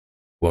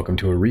Welcome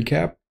to a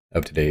recap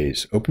of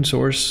today's open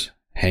source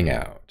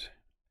Hangout.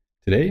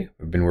 Today,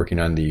 I've been working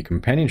on the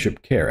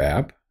Companionship Care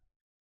app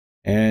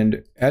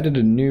and added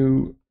a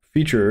new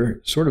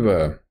feature, sort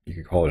of you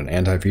could call it an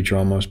anti-feature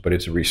almost, but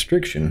it's a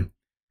restriction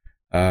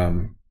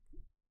that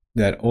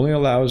only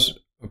allows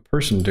a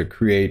person to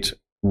create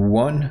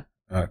one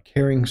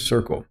caring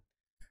circle.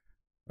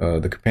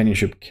 The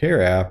Companionship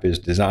Care app is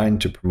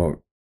designed to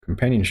promote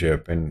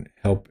companionship and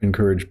help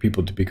encourage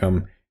people to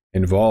become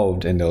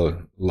involved in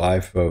the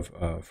life of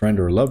a friend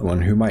or a loved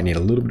one who might need a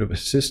little bit of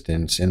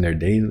assistance in their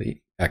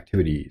daily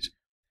activities.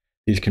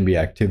 These can be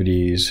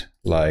activities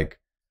like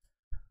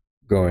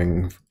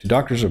going to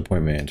doctor's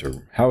appointments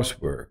or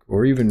housework,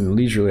 or even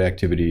leisurely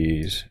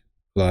activities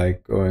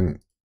like going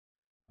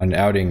on an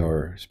outing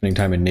or spending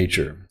time in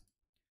nature.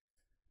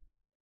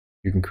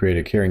 You can create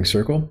a care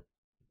circle,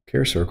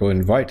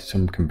 invite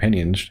some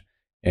companions,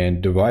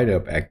 and divide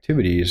up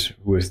activities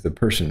with the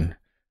person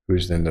who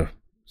is in the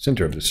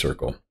center of the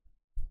circle.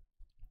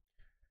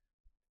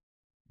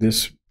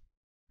 This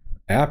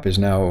app is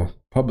now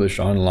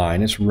published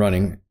online. It's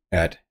running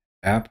at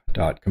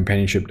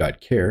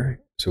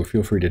app.companionship.care, so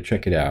feel free to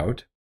check it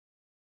out.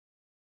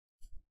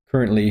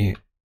 Currently,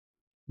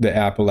 the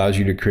app allows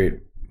you to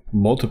create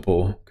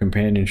multiple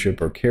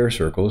companionship or care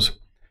circles,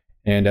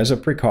 and as a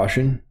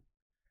precaution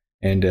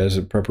and as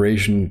a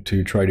preparation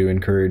to try to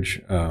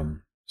encourage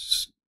kind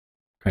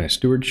of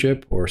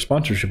stewardship or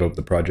sponsorship of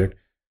the project,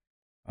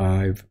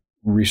 I've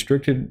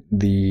restricted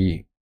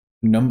the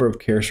number of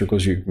care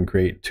circles you can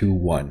create to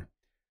one.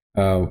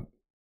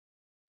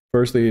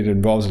 Firstly, it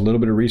involves a little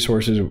bit of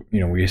resources.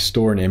 We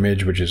store an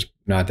image, which is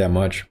not that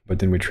much, but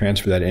then we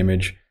transfer that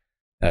image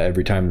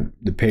every time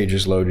the page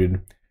is loaded.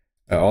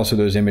 Also,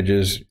 those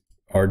images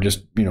are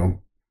just,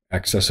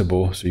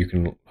 accessible, so you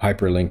can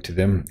hyperlink to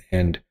them,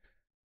 and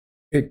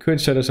it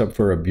could set us up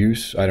for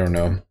abuse. I don't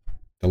know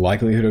the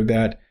likelihood of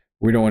that.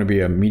 We don't want to be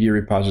a media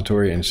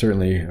repository, and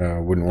certainly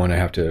wouldn't want to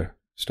have to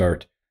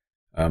start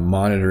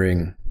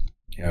monitoring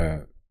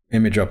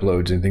image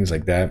uploads and things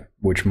like that,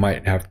 which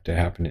might have to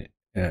happen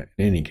in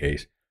any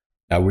case.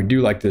 We do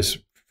like this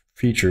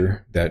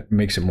feature that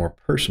makes it more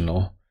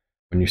personal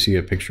when you see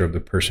a picture of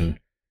the person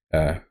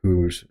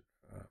whose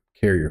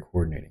care you're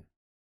coordinating.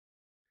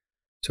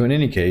 So in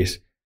any case,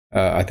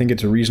 I think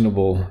it's a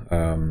reasonable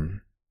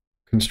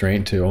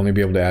constraint to only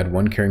be able to add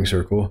one caring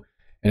circle.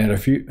 And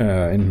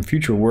in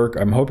future work,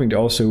 I'm hoping to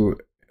also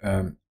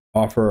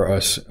offer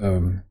us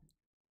what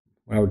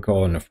I would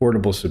call an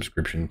affordable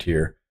subscription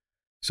tier,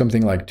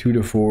 something like $2 to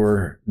 $4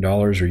 or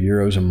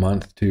euros a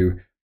month, to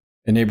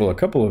enable a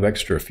couple of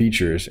extra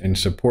features and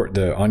support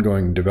the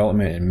ongoing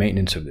development and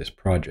maintenance of this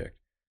project.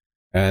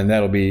 And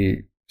that'll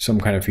be some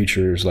kind of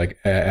features like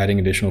adding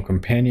additional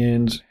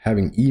companions,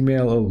 having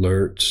email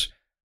alerts,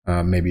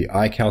 maybe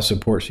iCal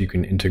support so you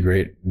can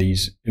integrate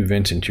these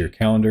events into your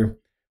calendar,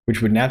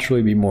 which would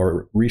naturally be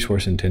more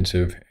resource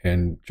intensive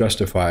and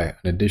justify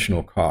an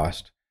additional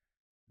cost,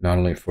 not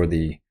only for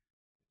the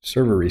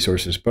server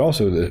resources, but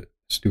also the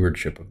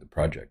stewardship of the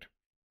project.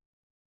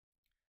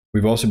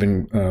 We've also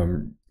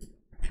been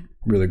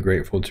really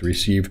grateful to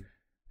receive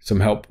some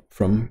help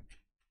from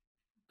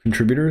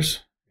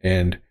contributors,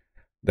 and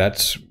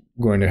that's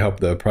going to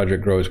help the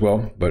project grow as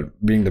well.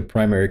 But being the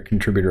primary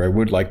contributor, I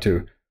would like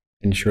to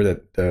ensure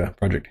that the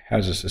project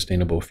has a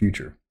sustainable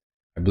future.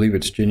 I believe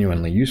it's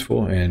genuinely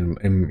useful, and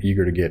am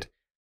eager to get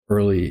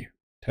early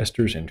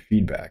testers and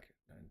feedback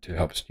to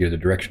help steer the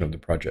direction of the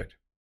project.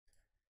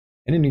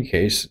 In any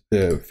case,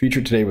 the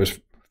feature today was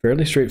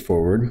fairly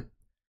straightforward.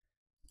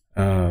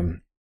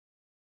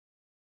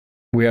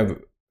 We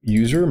have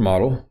user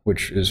model,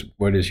 which is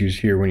what is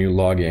used here when you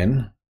log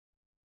in.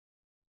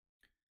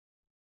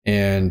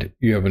 And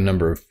you have a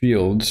number of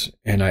fields.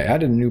 And I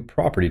added a new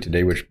property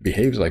today, which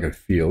behaves like a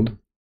field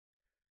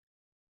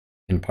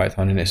in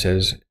Python. And it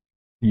says,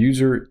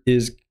 user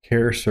is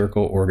care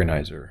circle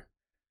organizer.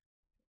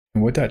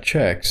 And what that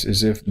checks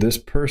is if this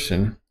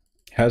person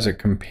has a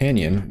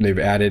companion, they've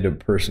added a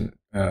person.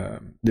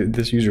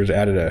 This user has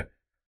added a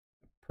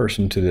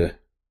person to the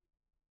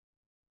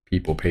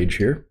people page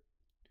here.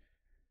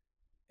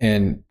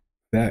 And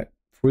that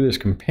for this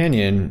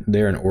companion,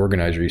 they're an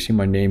organizer. You see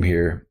my name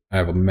here. I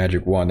have a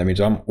magic wand. That means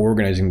I'm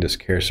organizing this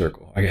care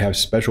circle. I have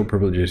special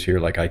privileges here,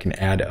 like I can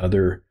add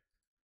other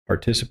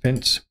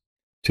participants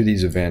to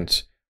these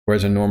events,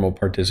 whereas a normal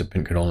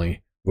participant could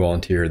only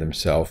volunteer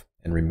themselves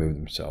and remove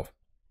themselves.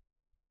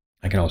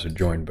 I can also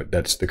join, but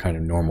that's the kind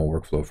of normal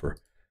workflow for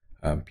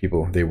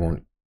people. They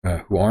won't,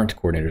 who aren't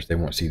coordinators, they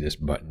won't see this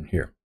button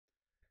here.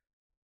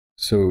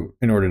 So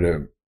in order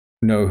to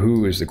know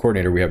who is the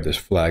coordinator, we have this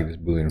flag, this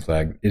Boolean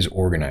flag, is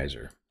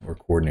organizer or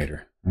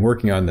coordinator. I'm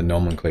working on the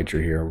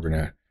nomenclature here. We're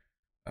going to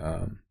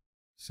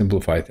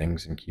simplify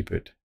things and keep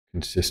it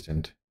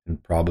consistent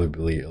and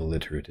probably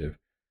alliterative.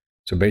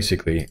 So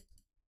basically,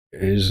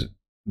 is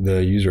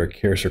the user a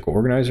care circle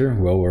organizer?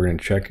 Well, we're going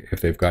to check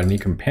if they've got any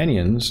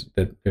companions,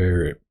 that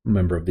they're a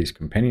member of these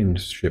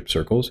companionship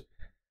circles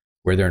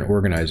where they're an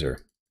organizer.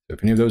 So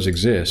if any of those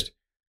exist,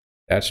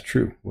 that's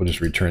true. We'll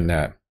just return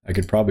that. I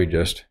could probably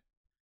just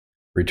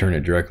return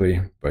it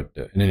directly, but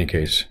in any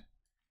case,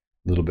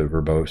 a little bit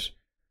verbose.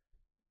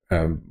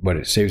 But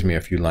it saves me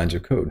a few lines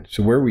of code.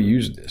 So where we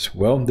use this?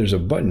 Well, there's a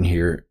button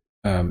here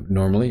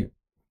normally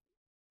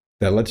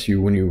that lets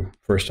you, when you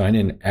first sign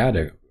in, add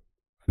a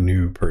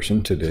new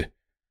person to the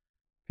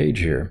page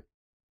here.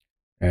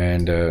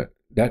 And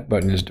that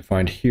button is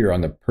defined here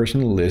on the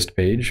person list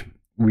page.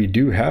 We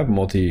do have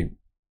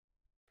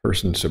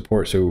multi-person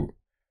support, so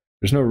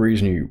there's no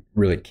reason you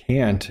really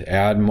can't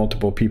add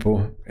multiple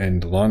people.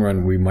 In the long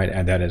run, we might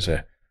add that as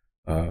a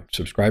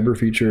subscriber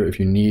feature. If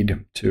you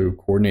need to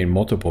coordinate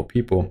multiple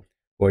people,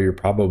 well, you're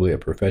probably a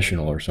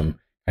professional or some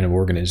kind of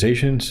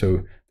organization,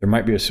 so there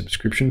might be a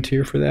subscription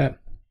tier for that.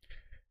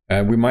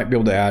 We might be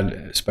able to add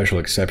a special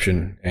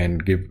exception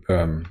and give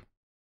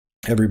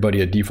everybody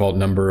a default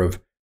number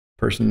of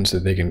persons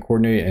that they can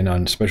coordinate. And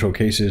on special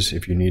cases,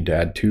 if you need to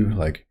add two,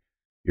 like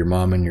your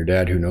mom and your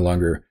dad who no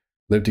longer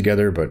live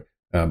together but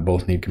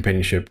both need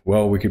companionship,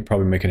 well, we could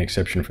probably make an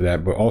exception for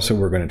that. But also,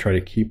 we're going to try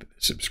to keep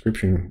the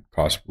subscription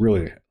costs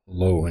really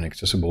low and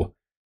accessible,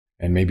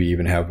 and maybe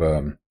even have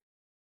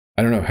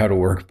I don't know how to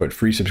work, but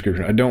free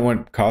subscription. I don't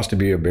want cost to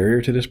be a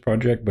barrier to this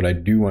project, but I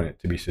do want it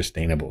to be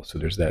sustainable. So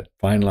there's that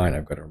fine line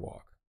I've got to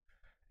walk.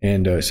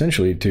 And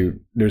essentially,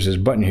 there's this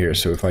button here.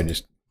 So if I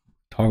just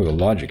toggle the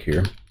logic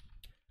here,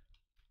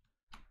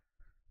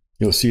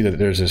 you'll see that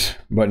there's this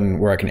button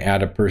where I can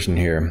add a person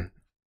here.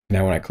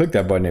 Now, when I click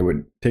that button, it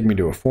would take me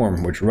to a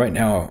form, which right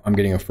now I'm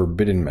getting a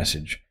forbidden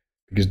message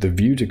because the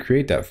view to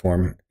create that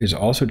form is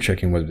also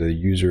checking whether the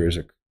user is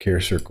a care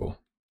circle.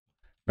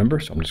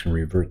 Remember? So I'm just going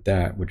to revert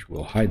that, which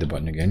will hide the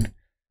button again.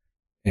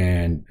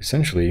 And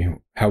essentially,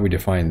 how we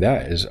define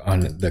that is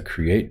on the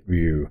create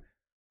view.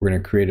 We're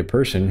going to create a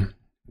person.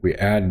 We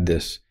add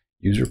this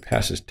user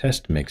passes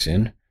test mix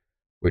in,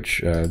 which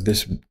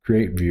this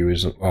create view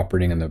is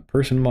operating on the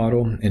person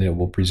model, and it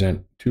will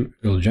present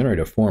it'll generate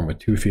a form with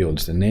two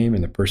fields, the name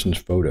and the person's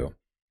photo.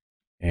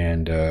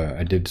 And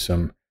I did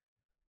some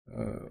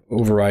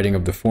overriding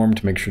of the form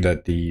to make sure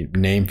that the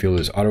name field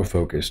is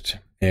auto-focused.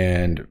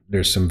 And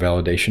there's some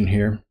validation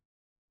here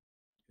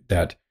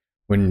that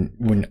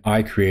when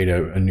I create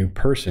a new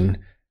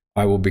person,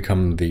 I will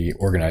become the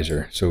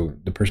organizer. So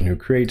the person who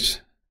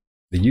creates,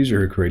 the user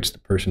who creates the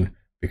person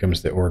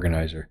becomes the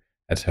organizer.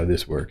 That's how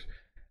this works.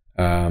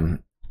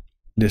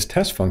 This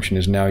test function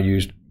is now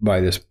used by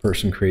this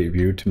person create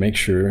view to make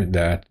sure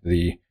that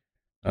it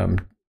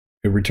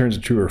returns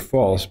a true or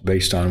false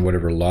based on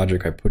whatever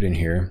logic I put in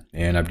here.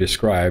 And I've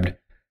described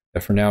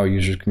that for now,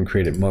 users can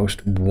create at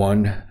most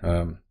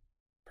one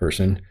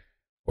person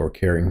or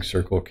care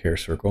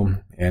circle,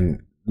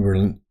 and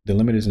the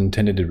limit is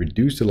intended to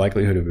reduce the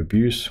likelihood of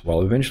abuse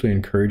while eventually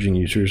encouraging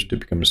users to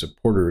become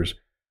supporters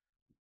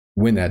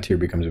when that tier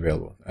becomes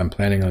available. I'm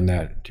planning on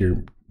that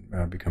tier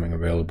becoming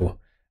available.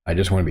 I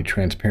just want to be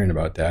transparent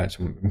about that,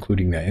 so I'm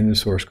including that in the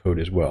source code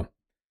as well.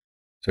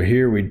 So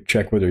here we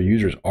check whether a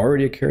user is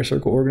already a care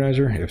circle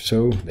organizer. If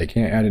so, they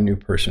can't add a new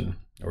person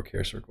or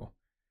care circle.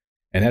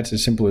 And that's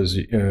as simple as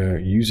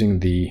using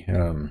the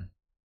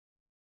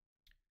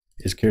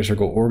is care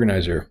circle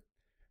organizer.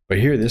 But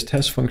here, this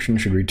test function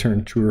should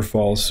return true or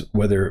false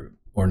whether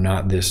or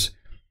not this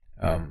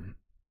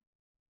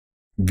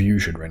view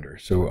should render.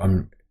 So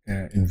I'm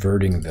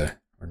inverting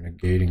or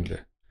negating the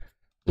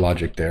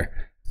logic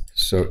there.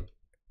 So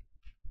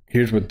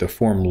here's what the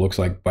form looks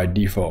like by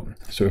default.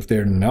 So if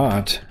they're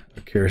not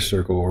a care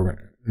circle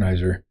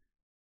organizer,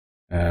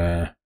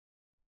 they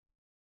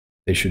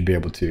should be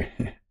able to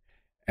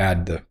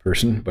add the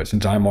person. But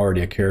since I'm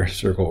already a care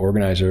circle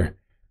organizer,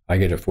 I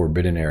get a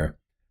forbidden error.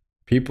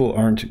 People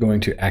aren't going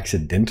to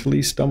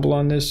accidentally stumble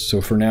on this. So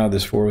for now,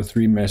 this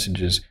 403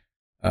 message is,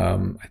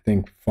 I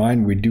think,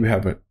 fine. We do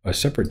have a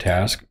separate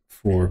task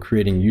for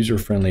creating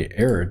user-friendly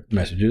error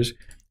messages,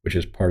 which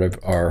is part of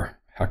our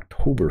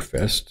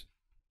Hacktoberfest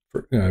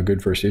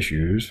Good First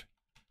Issues.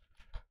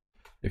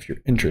 If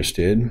you're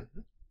interested,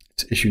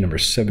 it's issue number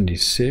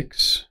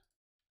 76.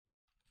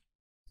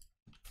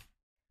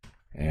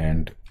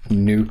 And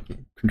new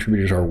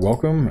contributors are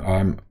welcome.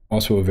 I'm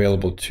also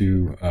available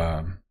to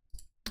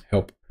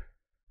help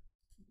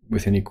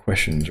with any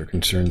questions or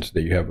concerns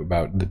that you have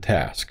about the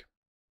task.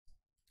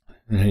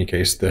 In any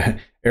case, the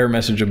error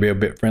message will be a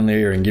bit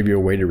friendlier and give you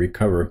a way to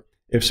recover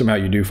if somehow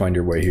you do find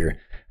your way here.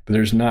 But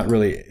there's not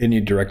really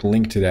any direct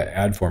link to that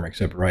add form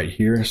except right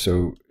here.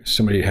 So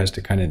somebody has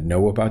to kind of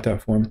know about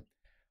that form.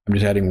 I'm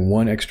just adding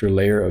one extra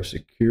layer of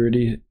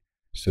security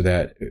so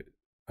that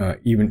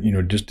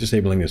even, just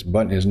disabling this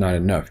button is not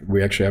enough.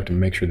 We actually have to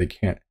make sure they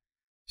can't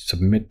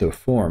submit the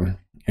form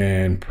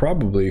and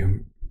probably,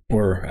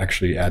 or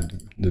actually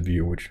add the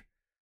view, which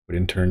would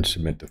in turn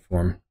submit the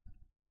form.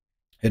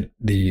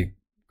 The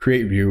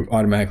create view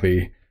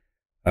automatically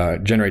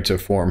generates a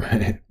form.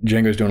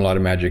 Django's doing a lot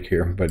of magic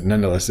here, but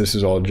nonetheless, this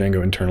is all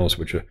Django internals,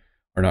 which are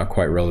not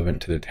quite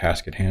relevant to the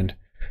task at hand.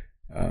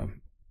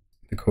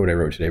 The code I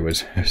wrote today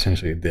was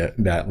essentially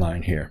that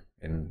line here,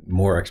 and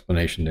more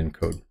explanation than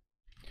code.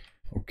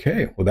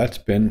 Okay, well, that's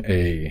been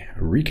a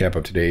recap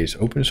of today's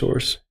open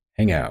source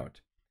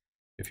hangout.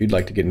 if you'd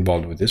like to get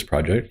involved with this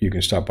project, you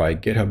can stop by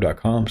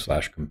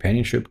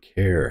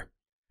github.com/companionshipcare.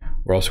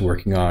 We're also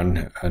working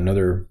on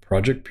another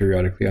project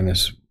periodically on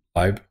this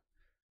live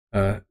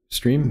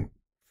stream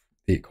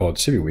called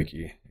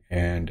CiviWiki.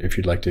 And if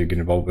you'd like to get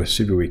involved with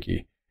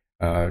CiviWiki,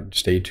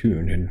 stay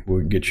tuned and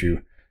we'll get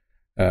you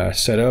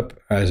set up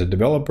as a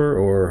developer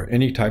or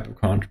any type of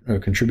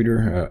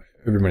contributor.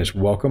 Everyone is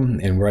welcome.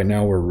 And right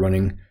now we're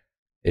running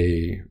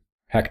a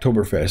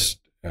Hacktoberfest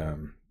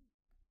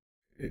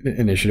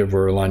initiative.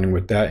 We're aligning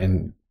with that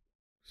and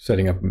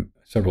setting up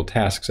several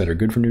tasks that are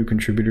good for new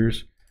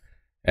contributors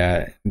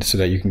so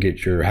that you can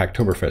get your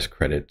Hacktoberfest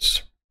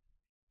credits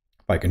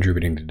by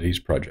contributing to these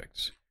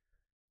projects.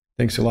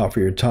 Thanks a lot for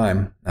your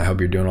time. I hope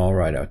you're doing all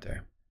right out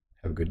there.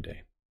 Have a good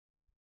day.